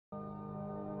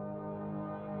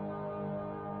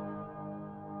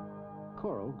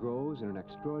Coral grows in an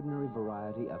extraordinary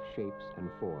variety of shapes and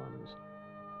forms.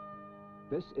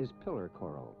 This is pillar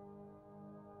coral,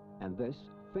 and this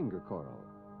finger coral.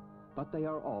 But they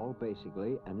are all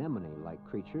basically anemone-like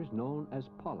creatures known as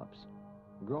polyps,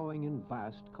 growing in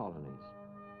vast colonies.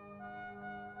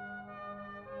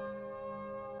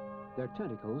 Their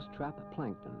tentacles trap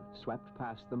plankton swept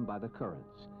past them by the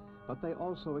currents, but they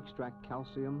also extract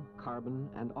calcium, carbon,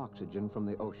 and oxygen from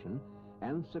the ocean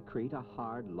and secrete a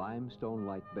hard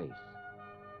limestone-like base.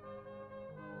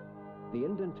 The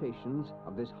indentations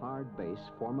of this hard base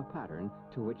form a pattern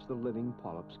to which the living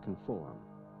polyps conform.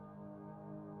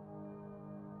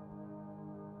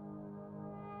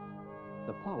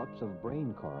 The polyps of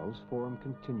brain corals form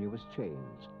continuous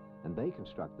chains, and they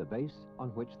construct the base on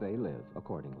which they live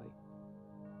accordingly.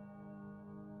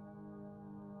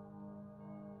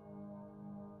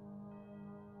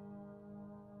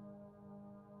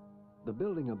 The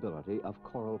building ability of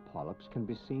coral polyps can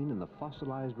be seen in the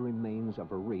fossilized remains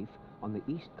of a reef on the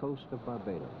east coast of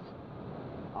Barbados.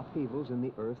 Upheavals in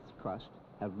the Earth's crust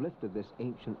have lifted this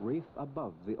ancient reef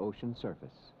above the ocean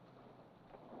surface.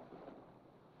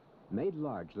 Made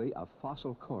largely of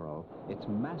fossil coral, its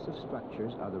massive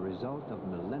structures are the result of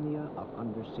millennia of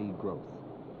undersea growth.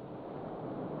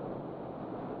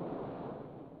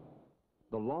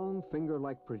 The long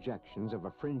finger-like projections of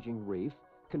a fringing reef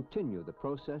continue the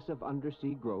process of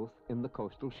undersea growth in the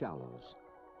coastal shallows.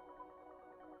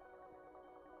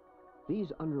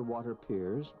 These underwater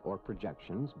piers, or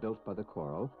projections, built by the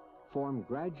coral, form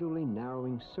gradually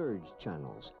narrowing surge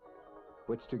channels,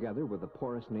 which together with the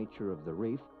porous nature of the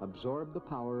reef absorb the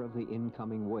power of the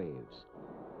incoming waves.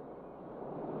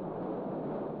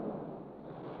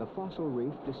 The fossil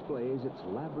reef displays its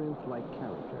labyrinth-like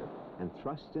character and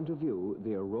thrusts into view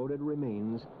the eroded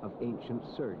remains of ancient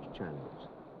surge channels.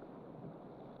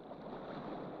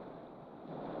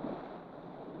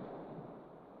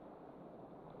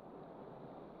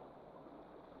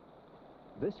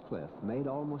 This cliff, made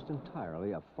almost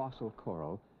entirely of fossil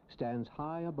coral, stands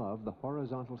high above the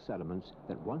horizontal sediments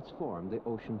that once formed the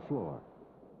ocean floor.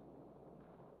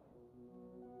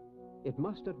 It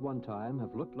must at one time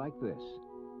have looked like this,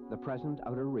 the present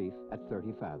outer reef at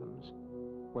 30 fathoms,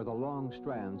 where the long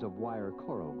strands of wire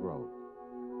coral grow.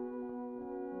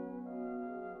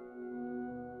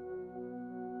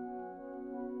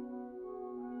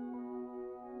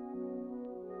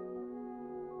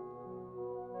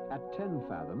 At 10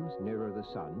 fathoms, nearer the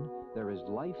sun, there is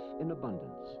life in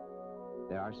abundance.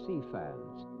 There are sea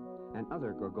fans and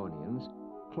other gorgonians,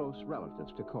 close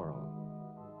relatives to coral.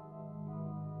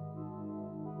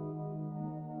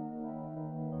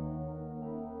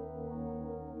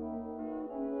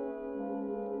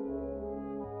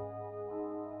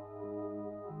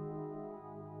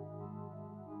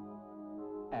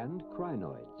 And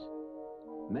crinoids.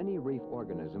 Many reef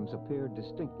organisms appear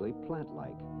distinctly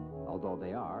plant-like, although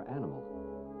they are animal.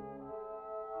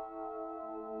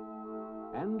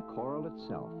 And coral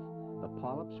itself, the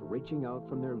polyps reaching out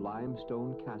from their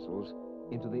limestone castles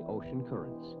into the ocean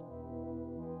currents.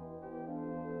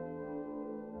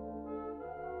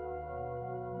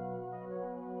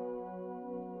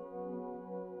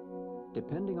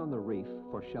 Depending on the reef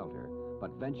for shelter,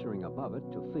 but venturing above it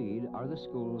to feed are the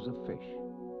schools of fish.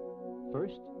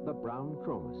 First, the brown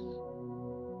chromis.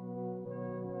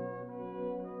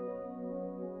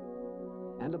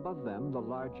 And above them, the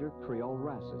larger Creole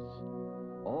wrasses.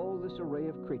 All this array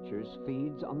of creatures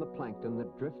feeds on the plankton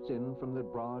that drifts in from the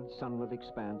broad sunlit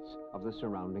expanse of the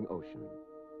surrounding ocean.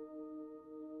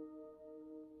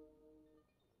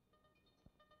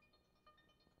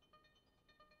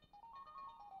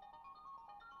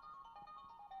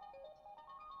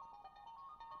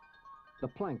 The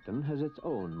plankton has its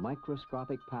own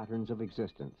microscopic patterns of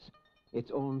existence, its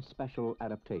own special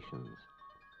adaptations.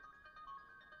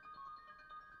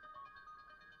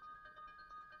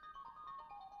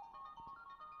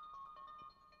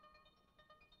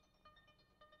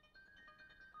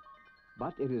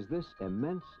 But it is this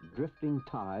immense drifting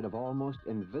tide of almost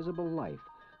invisible life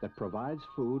that provides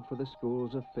food for the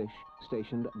schools of fish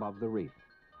stationed above the reef,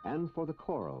 and for the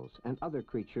corals and other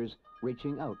creatures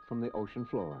reaching out from the ocean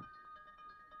floor.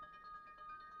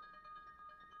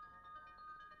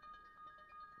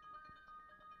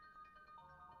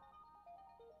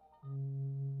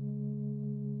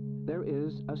 There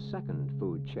is a second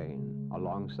food chain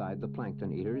alongside the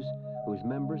plankton eaters, whose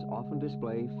members often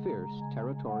display fierce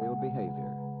territorial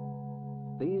behavior.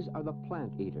 These are the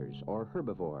plant eaters, or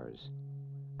herbivores.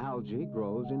 Algae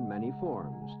grows in many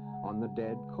forms on the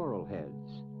dead coral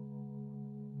heads.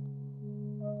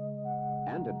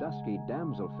 And a dusky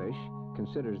damselfish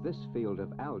considers this field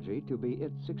of algae to be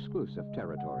its exclusive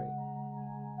territory.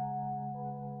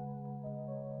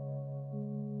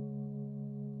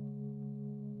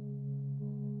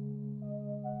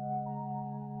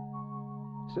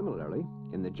 Similarly,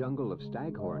 in the jungle of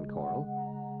staghorn coral,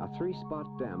 a three-spot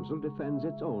damsel defends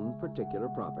its own particular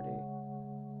property.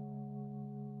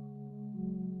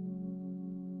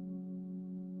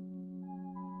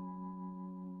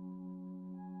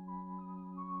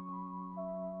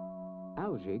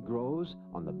 Algae grows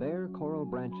on the bare coral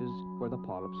branches where the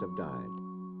polyps have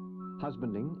died.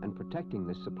 Husbanding and protecting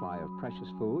this supply of precious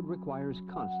food requires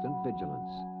constant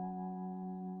vigilance.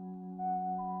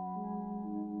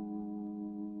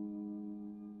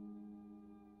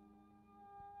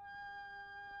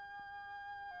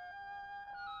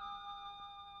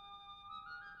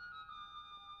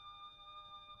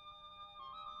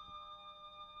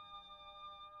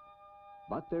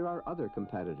 But there are other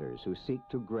competitors who seek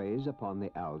to graze upon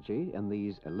the algae in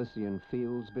these Elysian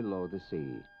fields below the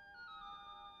sea.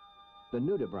 The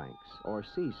nudibranchs, or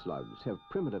sea slugs, have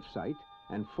primitive sight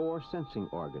and 4 sensing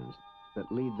organs that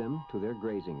lead them to their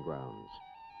grazing grounds.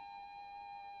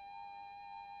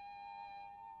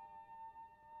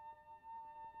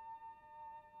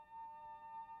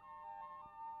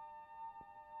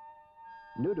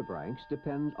 Nudibranchs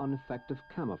depend on effective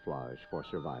camouflage for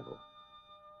survival.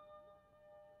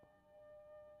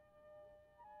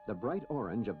 The bright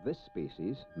orange of this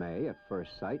species may, at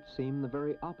first sight, seem the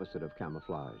very opposite of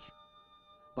camouflage.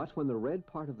 But when the red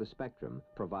part of the spectrum,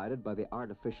 provided by the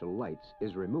artificial lights,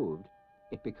 is removed,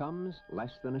 it becomes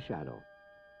less than a shadow.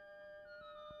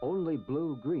 Only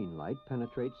blue-green light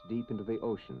penetrates deep into the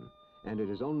ocean, and it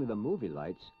is only the movie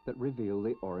lights that reveal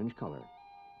the orange color.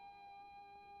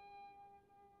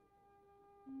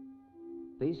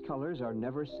 These colors are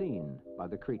never seen by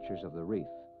the creatures of the reef.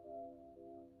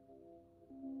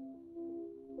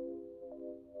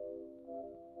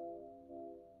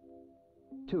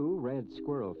 Two red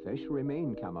squirrelfish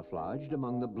remain camouflaged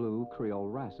among the blue creole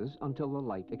wrasses until the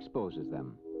light exposes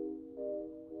them.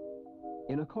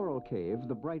 In a coral cave,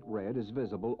 the bright red is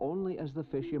visible only as the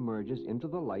fish emerges into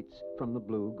the lights from the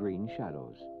blue-green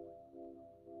shadows.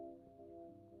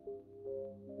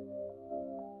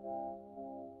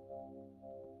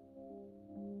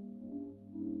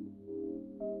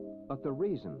 But the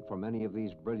reason for many of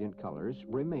these brilliant colors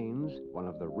remains one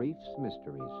of the reef's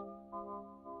mysteries.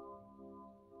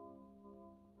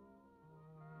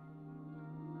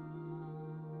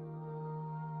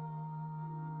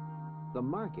 The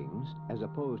markings, as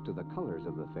opposed to the colors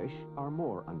of the fish, are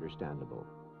more understandable.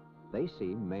 They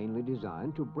seem mainly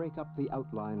designed to break up the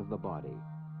outline of the body.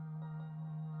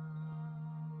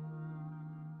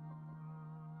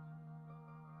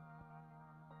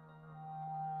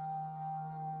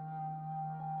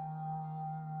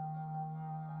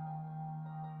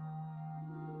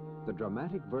 The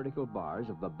dramatic vertical bars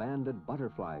of the banded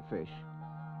butterfly fish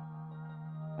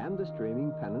and the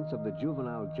streaming pennants of the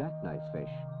juvenile jackknife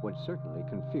fish would certainly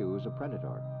confuse a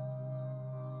predator.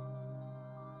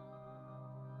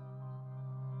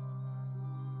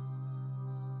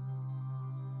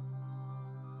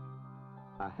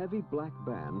 A heavy black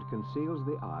band conceals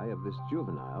the eye of this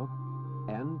juvenile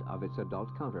and of its adult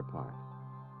counterpart.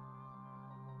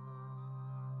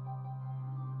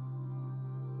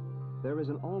 There is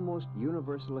an almost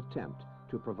universal attempt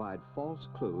to provide false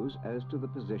clues as to the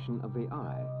position of the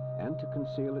eye and to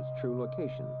conceal its true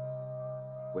location,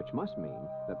 which must mean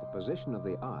that the position of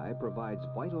the eye provides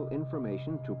vital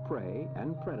information to prey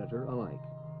and predator alike.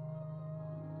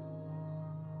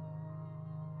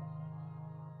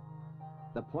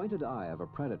 The pointed eye of a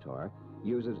predator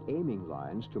uses aiming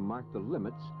lines to mark the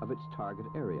limits of its target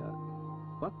area,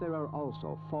 but there are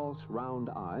also false round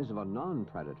eyes of a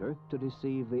non-predator to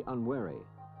deceive the unwary.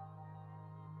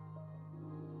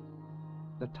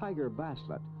 The tiger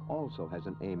basslet also has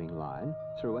an aiming line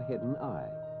through a hidden eye.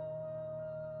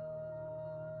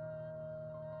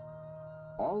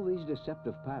 All these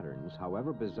deceptive patterns,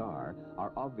 however bizarre,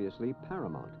 are obviously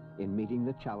paramount in meeting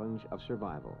the challenge of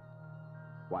survival.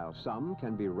 While some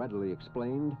can be readily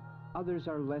explained, others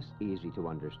are less easy to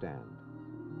understand.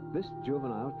 This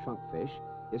juvenile trunkfish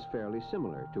is fairly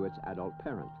similar to its adult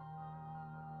parent.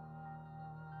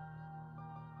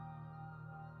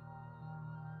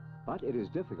 But it is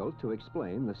difficult to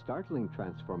explain the startling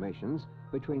transformations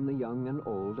between the young and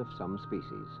old of some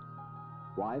species.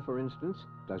 Why, for instance,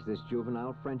 does this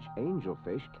juvenile French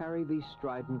angelfish carry these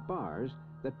strident bars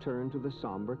that turn to the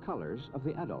somber colors of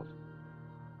the adult?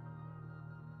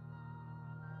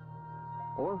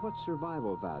 Or what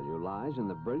survival value lies in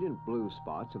the brilliant blue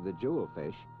spots of the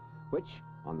jewelfish, which,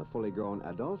 on the fully grown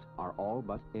adult are all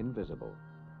but invisible.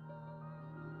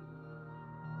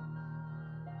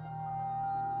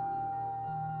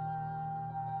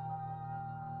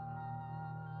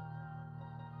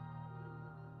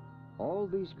 All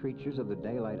these creatures of the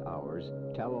daylight hours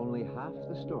tell only half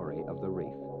the story of the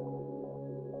reef.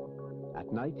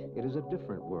 At night, it is a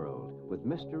different world with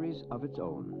mysteries of its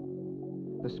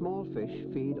own. The small fish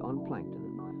feed on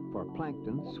plankton, for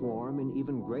plankton swarm in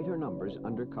even greater numbers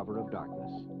under cover of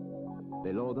darkness.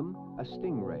 Below them, a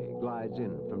stingray glides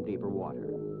in from deeper water.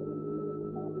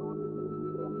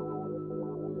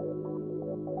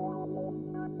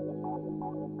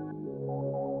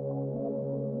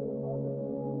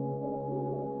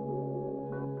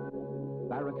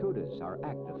 Barracudas are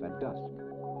active at dusk.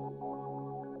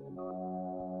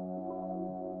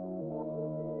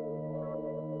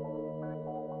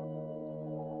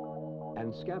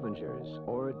 And scavengers,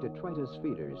 or detritus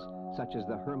feeders, such as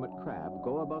the hermit crab,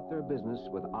 go about their business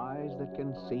with eyes that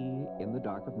can see in the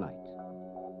dark of night.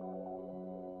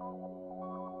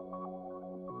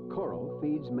 Coral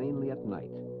feeds mainly at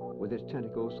night, with its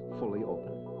tentacles fully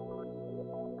open.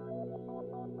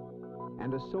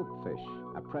 And a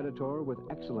soapfish, a predator with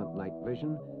excellent night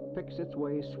vision, picks its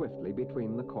way swiftly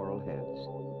between the coral heads.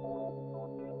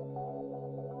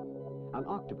 An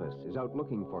octopus is out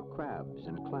looking for crabs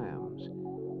and clams.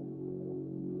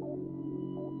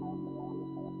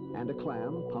 And a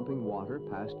clam, pumping water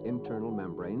past internal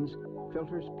membranes,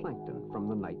 filters plankton from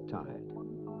the night tide.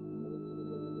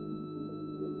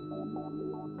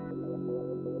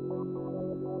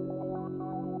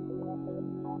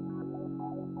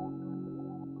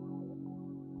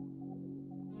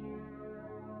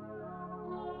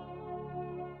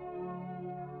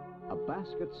 A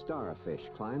basket starfish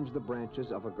climbs the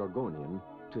branches of a gorgonian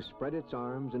to spread its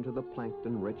arms into the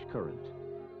plankton-rich current.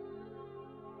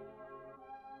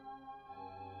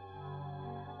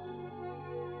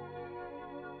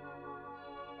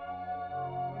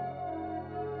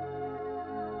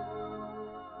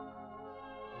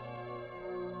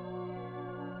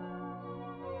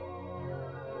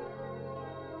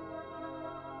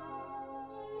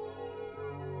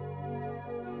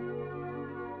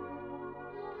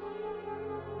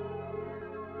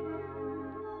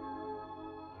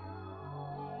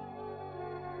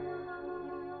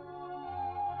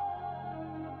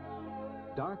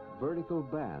 Dark vertical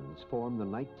bands form the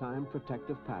nighttime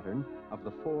protective pattern of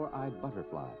the four-eyed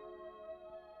butterfly.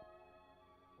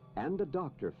 And a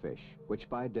doctorfish, which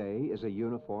by day is a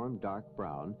uniform dark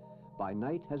brown, by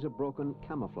night has a broken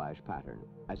camouflage pattern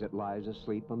as it lies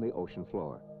asleep on the ocean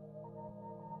floor.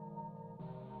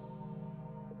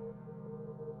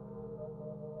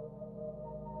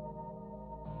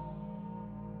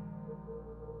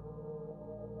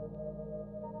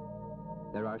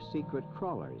 There are secret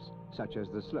crawlers, such as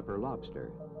the slipper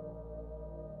lobster.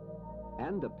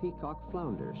 And a peacock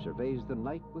flounder surveys the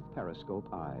night with periscope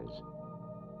eyes.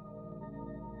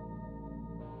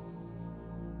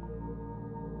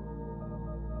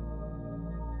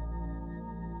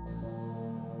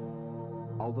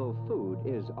 Although food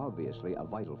is obviously a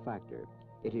vital factor,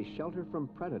 it is shelter from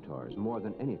predators more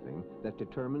than anything that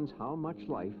determines how much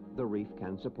life the reef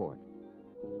can support.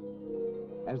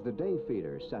 As the day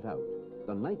feeders set out,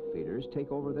 the night feeders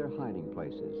take over their hiding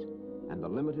places, and the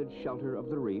limited shelter of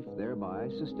the reef thereby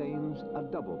sustains a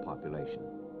double population.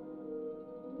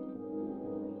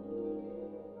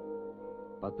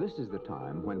 But this is the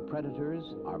time when predators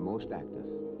are most active.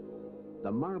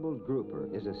 The marbled grouper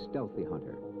is a stealthy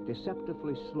hunter,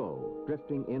 deceptively slow,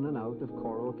 drifting in and out of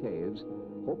coral caves,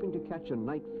 hoping to catch a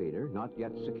night feeder not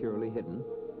yet securely hidden,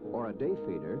 or a day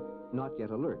feeder not yet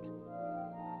alert.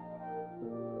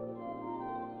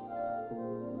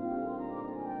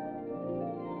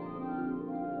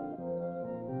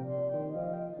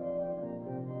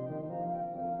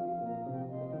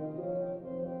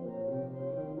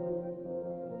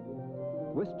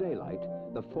 With daylight,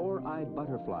 the four-eyed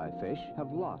butterfly fish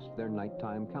have lost their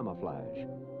nighttime camouflage.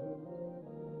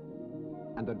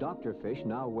 And the doctorfish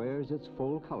now wears its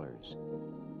full colors.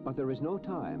 But there is no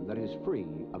time that is free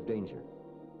of danger.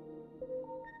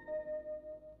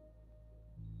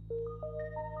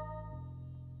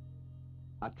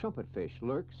 A trumpetfish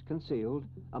lurks concealed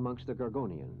amongst the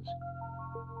gorgonians.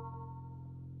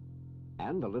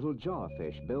 And a little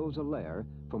jawfish builds a lair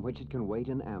from which it can wait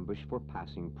in ambush for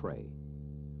passing prey.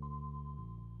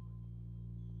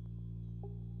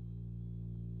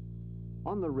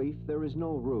 On the reef, there is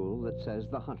no rule that says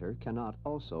the hunter cannot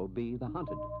also be the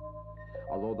hunted.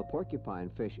 Although the porcupine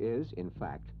fish is, in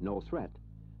fact, no threat,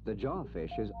 the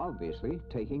jawfish is obviously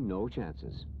taking no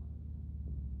chances.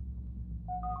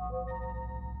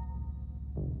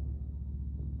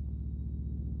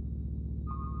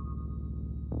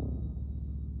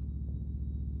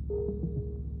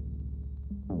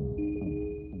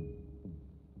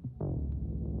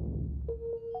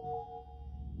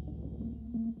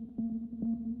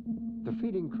 The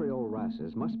feeding Creole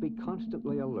wrasses must be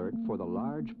constantly alert for the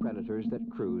large predators that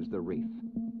cruise the reef.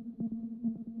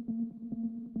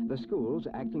 The schools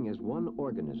acting as one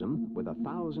organism with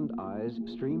 1,000 eyes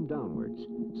stream downwards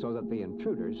so that the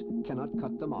intruders cannot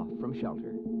cut them off from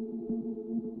shelter.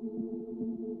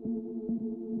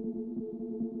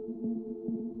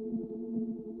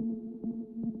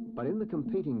 But in the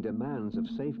competing demands of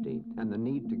safety and the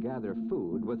need to gather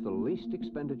food with the least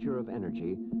expenditure of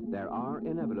energy, there are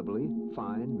inevitably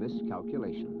fine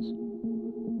miscalculations.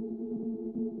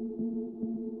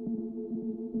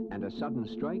 And a sudden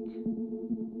strike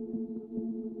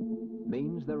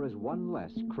means there is one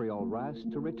less Creole wrasse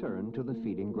to return to the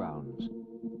feeding grounds.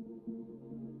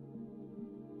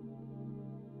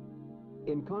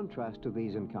 In contrast to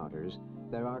these encounters,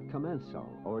 there are commensal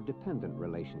or dependent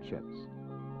relationships.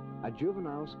 A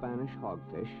juvenile Spanish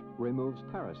hogfish removes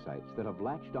parasites that have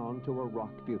latched on to a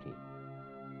rock beauty.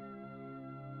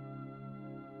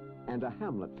 And a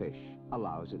hamlet fish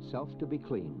allows itself to be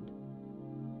cleaned.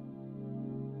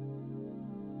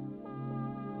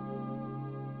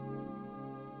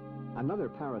 Another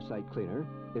parasite cleaner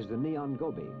is the neon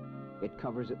goby. It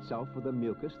covers itself with a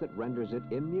mucus that renders it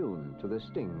immune to the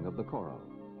sting of the coral.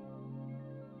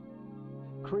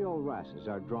 Creole wrasses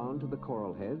are drawn to the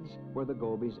coral heads where the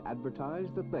gobies advertise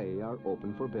that they are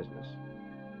open for business.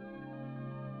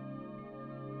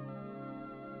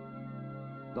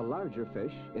 The larger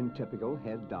fish, in typical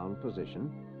head-down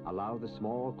position, allow the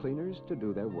small cleaners to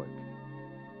do their work.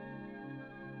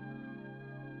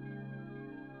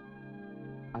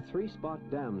 A three-spot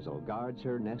damsel guards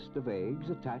her nest of eggs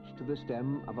attached to the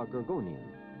stem of a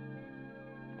gorgonian,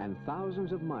 and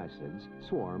thousands of mysids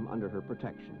swarm under her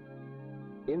protection.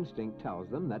 Instinct tells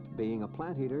them that, being a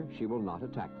plant eater, she will not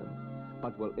attack them,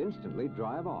 but will instantly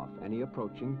drive off any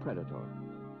approaching predator.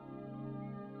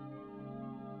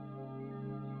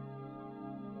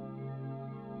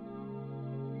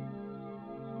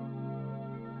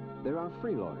 There are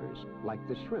freeloaders, like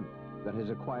the shrimp, that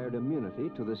has acquired immunity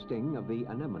to the sting of the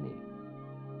anemone.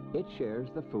 It shares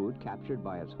the food captured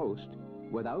by its host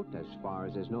without, as far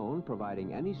as is known,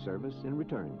 providing any service in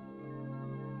return.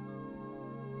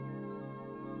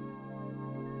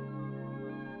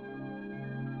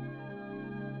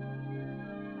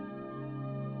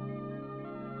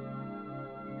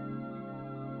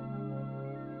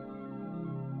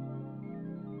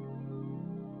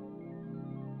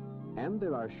 And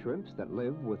there are shrimps that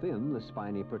live within the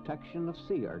spiny protection of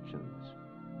sea urchins.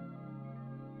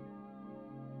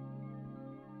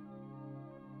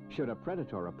 Should a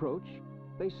predator approach,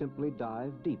 they simply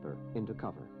dive deeper into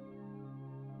cover.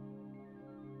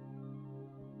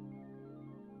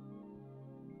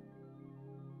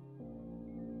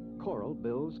 Coral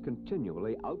builds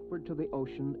continually outward to the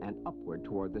ocean and upward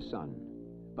toward the sun.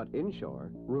 But inshore,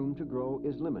 room to grow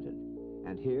is limited.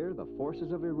 And here, the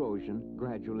forces of erosion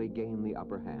gradually gain the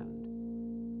upper hand.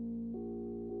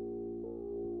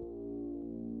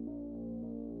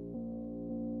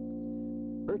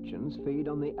 Urchins feed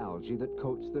on the algae that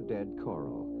coats the dead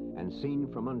coral, and seen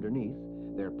from underneath,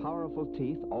 their powerful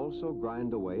teeth also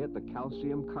grind away at the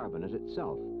calcium carbonate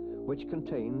itself, which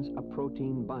contains a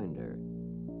protein binder.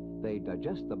 They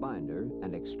digest the binder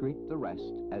and excrete the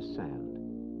rest as sand.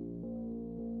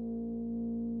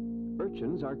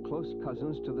 Urchins are close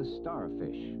cousins to the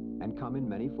starfish and come in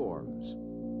many forms.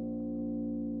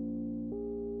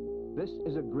 This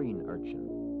is a green urchin.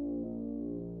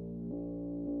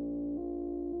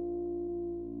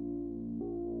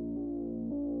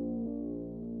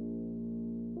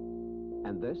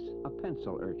 And this, a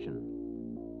pencil urchin.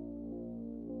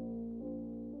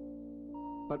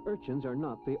 But urchins are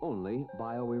not the only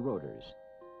bioeroders.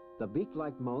 The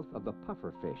beak-like mouth of the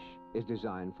pufferfish is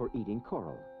designed for eating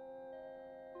coral.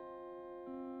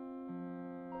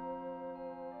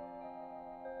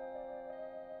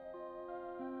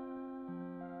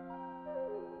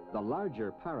 The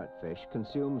larger parrotfish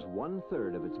consumes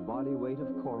 1/3 of its body weight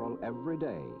of coral every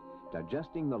day,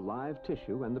 digesting the live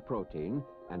tissue and the protein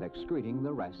and excreting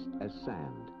the rest as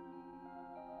sand.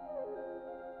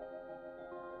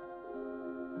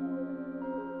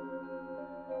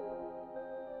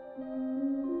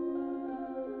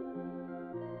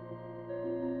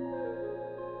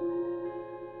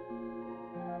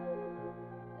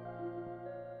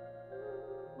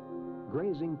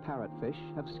 Grazing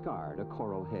parrotfish have scarred a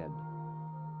coral head.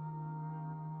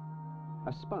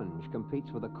 A sponge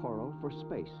competes with a coral for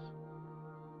space.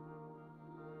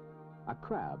 A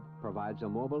crab provides a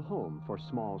mobile home for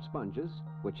small sponges,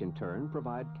 which in turn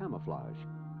provide camouflage.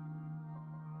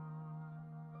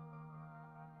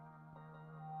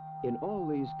 In all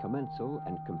these commensal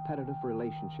and competitive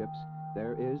relationships,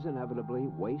 There is inevitably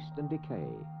waste and decay,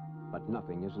 but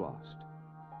nothing is lost.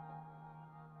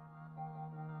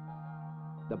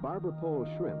 The barber pole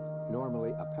shrimp,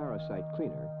 normally a parasite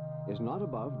cleaner, is not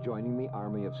above joining the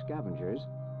army of scavengers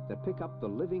that pick up the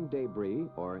living debris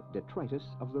or detritus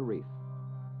of the reef.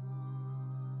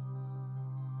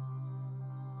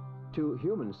 To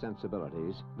human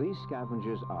sensibilities, these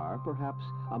scavengers are, perhaps,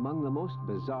 among the most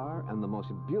bizarre and the most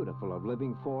beautiful of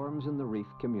living forms in the reef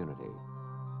community.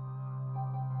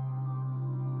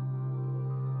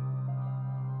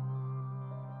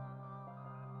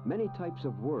 Many types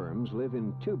of worms live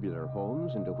in tubular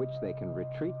homes into which they can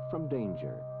retreat from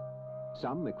danger.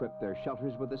 Some equip their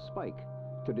shelters with a spike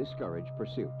to discourage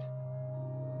pursuit.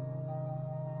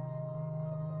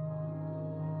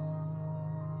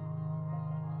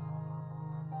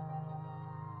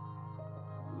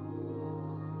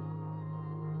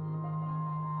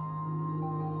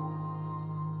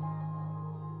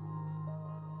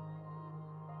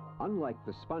 Unlike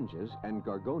the sponges and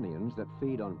gorgonians that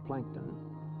feed on plankton,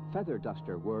 feather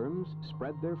duster worms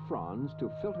spread their fronds to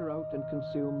filter out and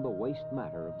consume the waste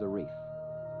matter of the reef.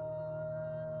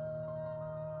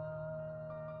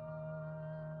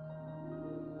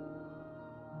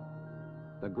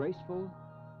 The graceful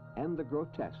and the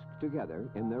grotesque together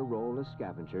in their role as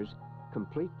scavengers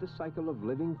complete the cycle of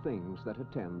living things that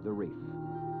attend the reef.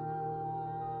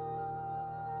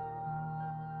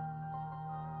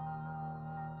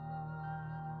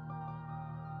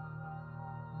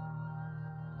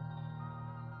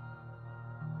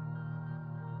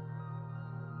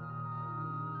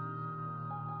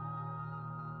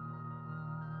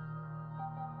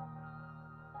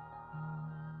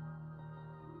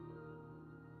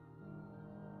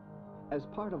 As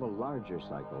part of a larger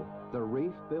cycle, the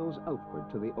reef builds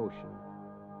outward to the ocean.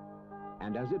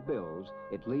 And as it builds,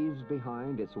 it leaves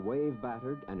behind its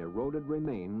wave-battered and eroded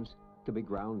remains to be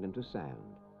ground into sand.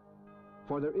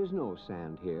 For there is no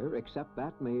sand here except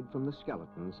that made from the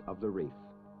skeletons of the reef.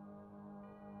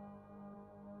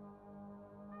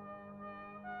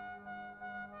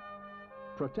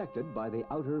 Protected by the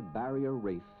outer barrier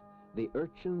reef, the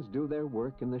urchins do their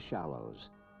work in the shallows,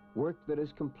 work that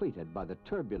is completed by the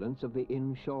turbulence of the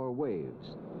inshore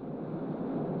waves.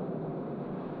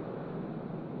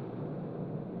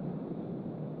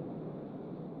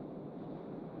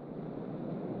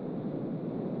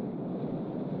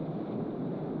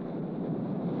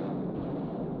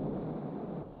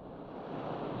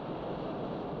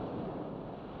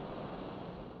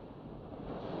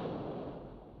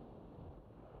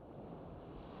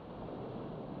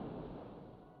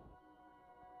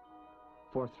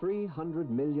 For 300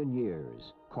 million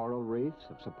years, coral reefs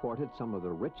have supported some of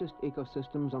the richest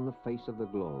ecosystems on the face of the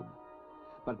globe.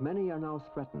 But many are now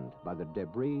threatened by the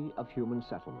debris of human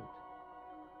settlement.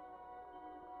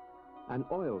 An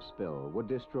oil spill would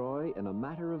destroy in a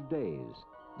matter of days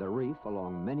the reef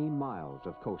along many miles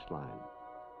of coastline.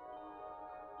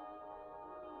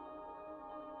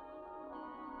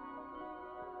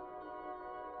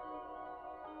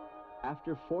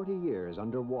 After 40 years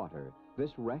underwater,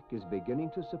 this wreck is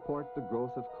beginning to support the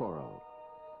growth of coral.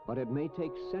 But it may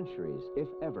take centuries, if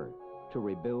ever, to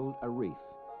rebuild a reef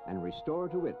and restore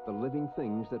to it the living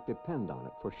things that depend on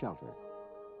it for shelter.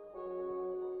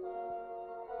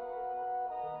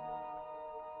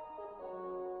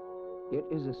 It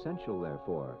is essential,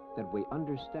 therefore, that we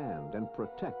understand and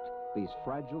protect these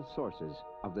fragile sources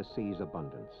of the sea's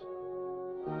abundance.